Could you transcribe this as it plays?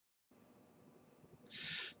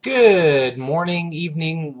Good morning,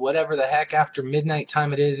 evening, whatever the heck after midnight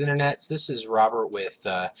time it is, internets. This is Robert with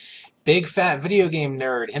Big Fat Video Game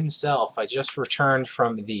Nerd himself. I just returned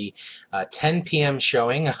from the 10 p.m.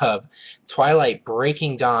 showing of Twilight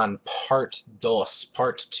Breaking Dawn Part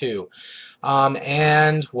 2. You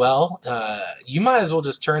might as well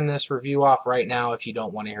just turn this review off right now if you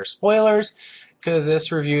don't want to hear spoilers, because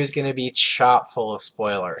this review is going to be chock full of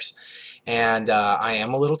spoilers. And I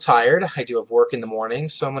am a little tired. I do have work in the morning,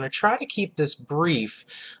 so I'm going to try to keep this brief,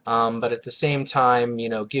 but at the same time,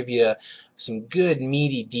 give you some good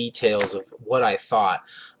meaty details of what I thought.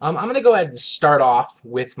 I'm going to go ahead and start off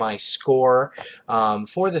with my score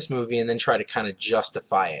for this movie and then try to kind of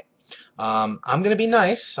justify it. I'm going to be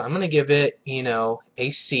nice. I'm going to give it,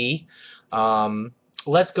 a C.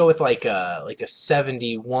 Let's go with like a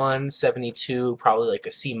 71, 72, probably like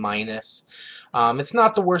a C minus. It's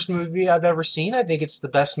not the worst movie I've ever seen. I think it's the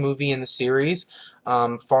best movie in the series,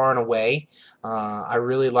 far and away. I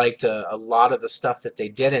really liked a lot of the stuff that they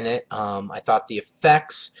did in it. I thought the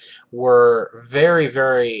effects were very,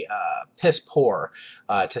 very piss poor,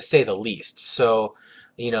 to say the least. So,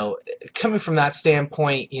 coming from that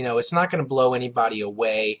standpoint, it's not going to blow anybody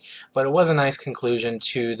away, but it was a nice conclusion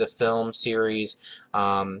to the film series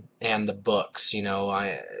and the books.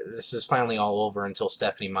 This is finally all over until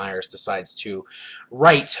Stephanie Myers decides to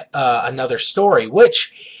write another story,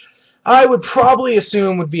 which I would probably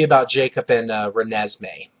assume would be about Jacob and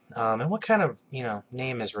Renesmee. And what kind of,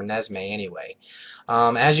 name is Renesmee anyway?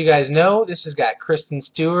 As you guys know, this has got Kristen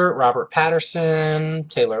Stewart, Robert Patterson,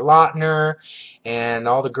 Taylor Lautner, and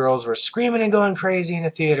all the girls were screaming and going crazy in the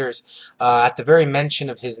theaters at the very mention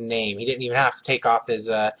of his name. He didn't even have to take off his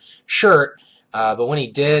shirt, but when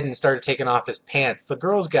he did and started taking off his pants, the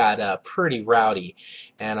girls got pretty rowdy,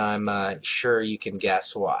 and I'm sure you can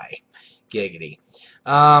guess why. Giggity.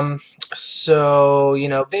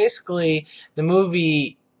 Basically,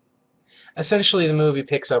 essentially the movie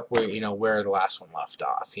picks up where the last one left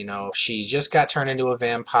off. She just got turned into a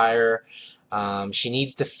vampire. She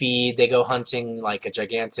needs to feed. They go hunting like a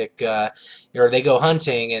gigantic, or they go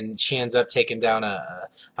hunting, and she ends up taking down a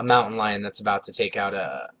mountain lion that's about to take out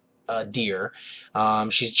a deer.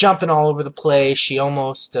 She's jumping all over the place. She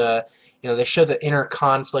almost, they show the inner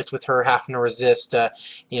conflict with her having to resist,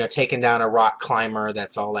 taking down a rock climber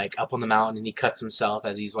that's all like up on the mountain, and he cuts himself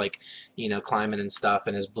as he's like, climbing and stuff,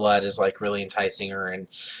 and his blood is like really enticing her, and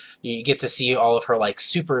you get to see all of her like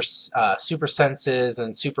super senses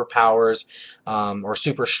and superpowers, or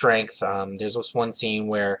super strength. There's this one scene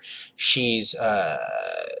where she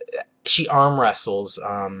arm wrestles.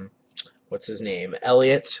 What's his name?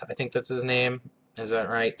 Elliot, I think that's his name. Is that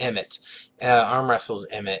right? Emmett. Arm wrestles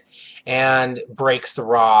Emmett and breaks the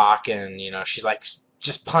rock, and she's like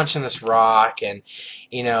just punching this rock, and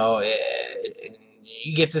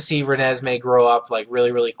you get to see Renesmee grow up like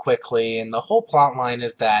really, really quickly, and the whole plot line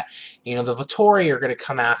is that the Vittori are going to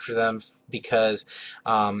come after them because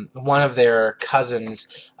one of their cousins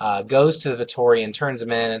goes to the Vittori and turns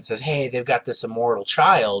them in and says, "Hey, they've got this immortal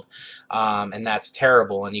child," and that's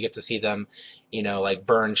terrible. And you get to see them, like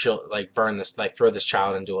throw this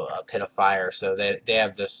child into a pit of fire. So they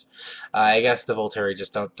have this. I guess the Volturi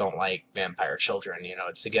just don't like vampire children.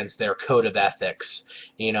 It's against their code of ethics.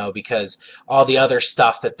 Because all the other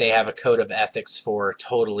stuff that they have a code of ethics for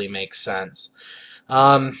totally makes sense.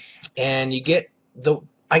 And you get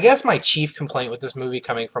I guess my chief complaint with this movie,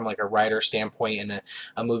 coming from like a writer standpoint and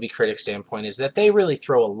a movie critic standpoint, is that they really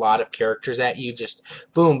throw a lot of characters at you, just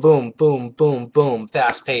boom, boom, boom, boom, boom,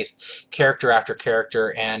 fast-paced, character after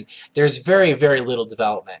character, and there's very, very little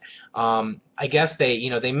development. I guess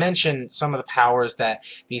they mention some of the powers that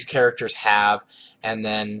these characters have, and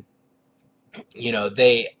then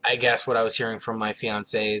I guess what I was hearing from my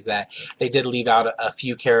fiance is that they did leave out a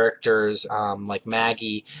few characters, like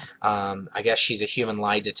Maggie. I guess she's a human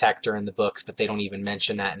lie detector in the books, but they don't even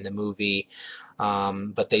mention that in the movie.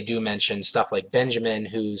 But they do mention stuff like Benjamin,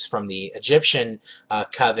 who's from the Egyptian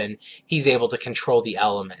coven. He's able to control the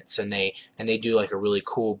elements, and they do like a really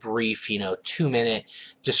cool brief, 2-minute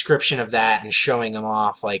description of that, and showing him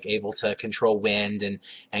off like able to control wind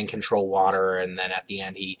and control water, and then at the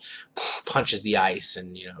end he punches the ice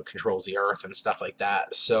and controls the earth and stuff like that.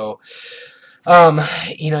 So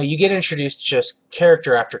you get introduced just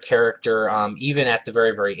character after character. Even at the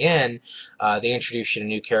very, very end, they introduce you to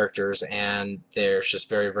new characters, and there's just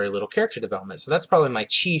very, very little character development. So that's probably my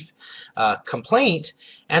chief complaint,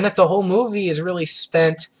 and that the whole movie is really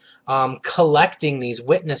spent collecting these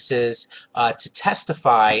witnesses to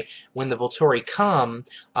testify when the Volturi come,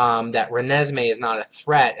 that Renesmee is not a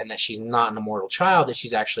threat and that she's not an immortal child, that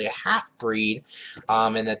she's actually a half-breed,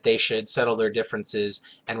 and that they should settle their differences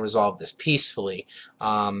and resolve this peacefully.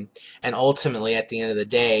 And ultimately, at the end of the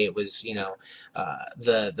day, it was, you know,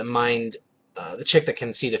 the mind, the chick that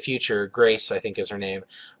can see the future, Grace, I think is her name,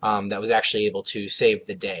 that was actually able to save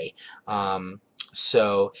the day.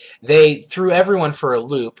 So they threw everyone for a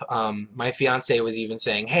loop. My fiance was even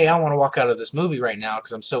saying, "Hey, I want to walk out of this movie right now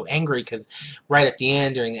because I'm so angry because right at the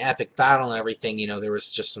end, during the epic battle and everything, you know, there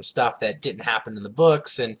was just some stuff that didn't happen in the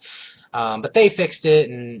books, and but they fixed it,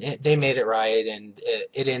 and they made it right, and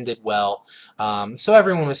it ended well. So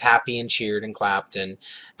everyone was happy and cheered and clapped and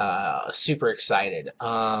super excited.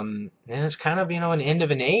 And it's kind of, you know, an end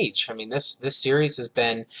of an age. I mean, this series has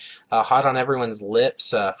been hot on everyone's lips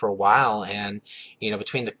for a while, and you know,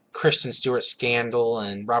 between the Kristen Stewart scandal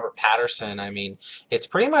and Robert Pattinson, I mean, it's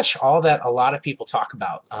pretty much all that a lot of people talk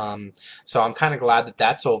about. So I'm kind of glad that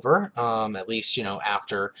that's over, at least, you know,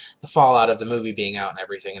 after the fallout of the movie being out and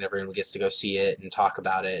everything, and everyone gets to go see it and talk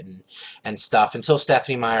about it and stuff. Until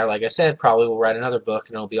Stephanie Meyer, like I said, probably will write another book,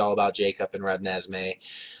 and it'll be all about Jacob and Renesmee.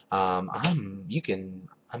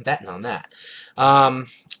 I'm betting on that.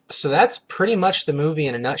 So that's pretty much the movie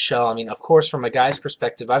in a nutshell. I mean, of course, from a guy's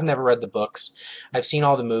perspective, I've never read the books. I've seen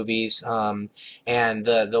all the movies, and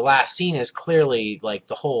the last scene is clearly like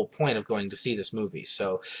the whole point of going to see this movie.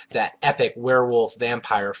 So that epic werewolf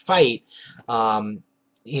vampire fight,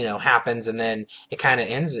 you know, happens, and then it kind of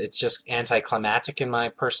ends. It's just anticlimactic in my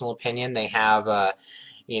personal opinion. They have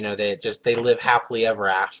you know, they live happily ever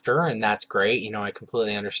after, and that's great. You know, I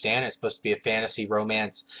completely understand. It's supposed to be a fantasy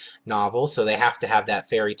romance novel, so they have to have that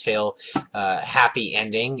fairy tale happy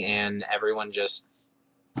ending, and everyone just,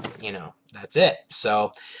 you know, that's it.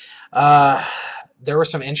 So there were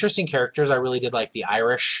some interesting characters. I really did like the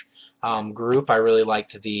Irish group. I really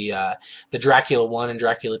liked the Dracula 1 and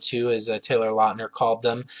Dracula 2, as Taylor Lautner called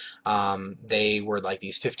them. They were like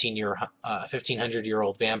these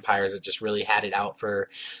 1500-year-old vampires that just really had it out for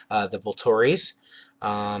the Volturis.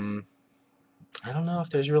 I don't know if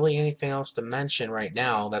there's really anything else to mention right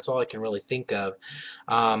now. That's all I can really think of.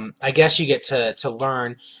 I guess you get to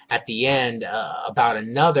learn at the end about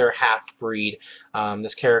another half-breed,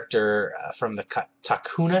 this character from the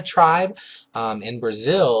Takuna tribe in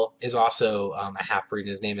Brazil is also a half-breed.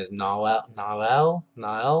 His name is Nael,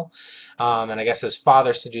 and I guess his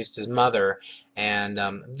father seduced his mother. And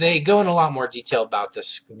they go in a lot more detail about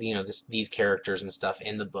this, you know, these characters and stuff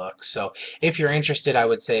in the book. So if you're interested, I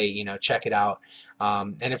would say, you know, check it out.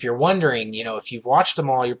 And if you're wondering, you know, if you've watched them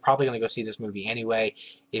all, you're probably going to go see this movie anyway.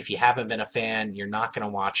 If you haven't been a fan, you're not going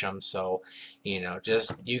to watch them. So, you know,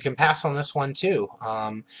 just you can pass on this one too.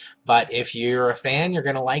 But if you're a fan, you're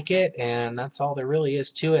going to like it, and that's all there really is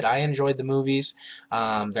to it. I enjoyed the movies.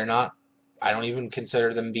 They're not, I don't even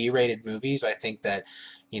consider them B-rated movies. I think that,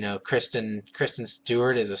 you know, Kristen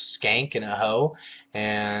Stewart is a skank and a hoe,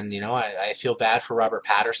 and you know, I feel bad for Robert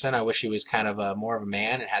Pattinson. I wish he was kind of more of a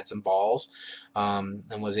man and had some balls, and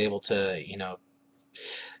was able to, you know,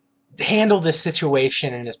 handle this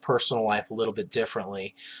situation in his personal life a little bit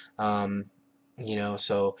differently. You know,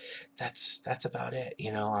 so that's about it.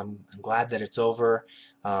 You know, I'm glad that it's over.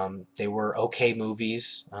 They were okay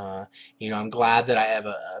movies. You know, I'm glad that I have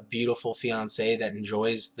a beautiful fiance that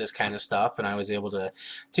enjoys this kind of stuff, and I was able to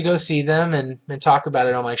go see them and talk about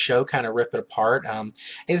it on my show, kind of rip it apart.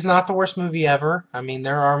 It's not the worst movie ever. I mean,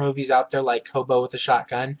 there are movies out there like Hobo with a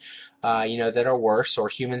Shotgun, you know, that are worse, or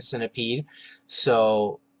Human Centipede.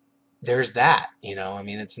 So there's that. You know, I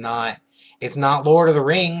mean, it's not Lord of the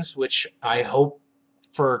Rings, which I hope,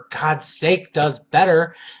 for God's sake, does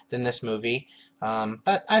better than this movie.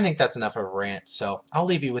 But I think that's enough of a rant, so I'll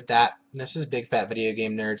leave you with that. This is Big Fat Video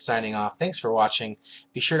Game Nerd signing off. Thanks for watching.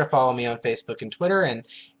 Be sure to follow me on Facebook and Twitter, and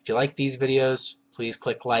if you like these videos, please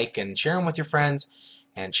click like and share them with your friends,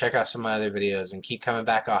 and check out some of my other videos, and keep coming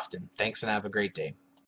back often. Thanks, and have a great day.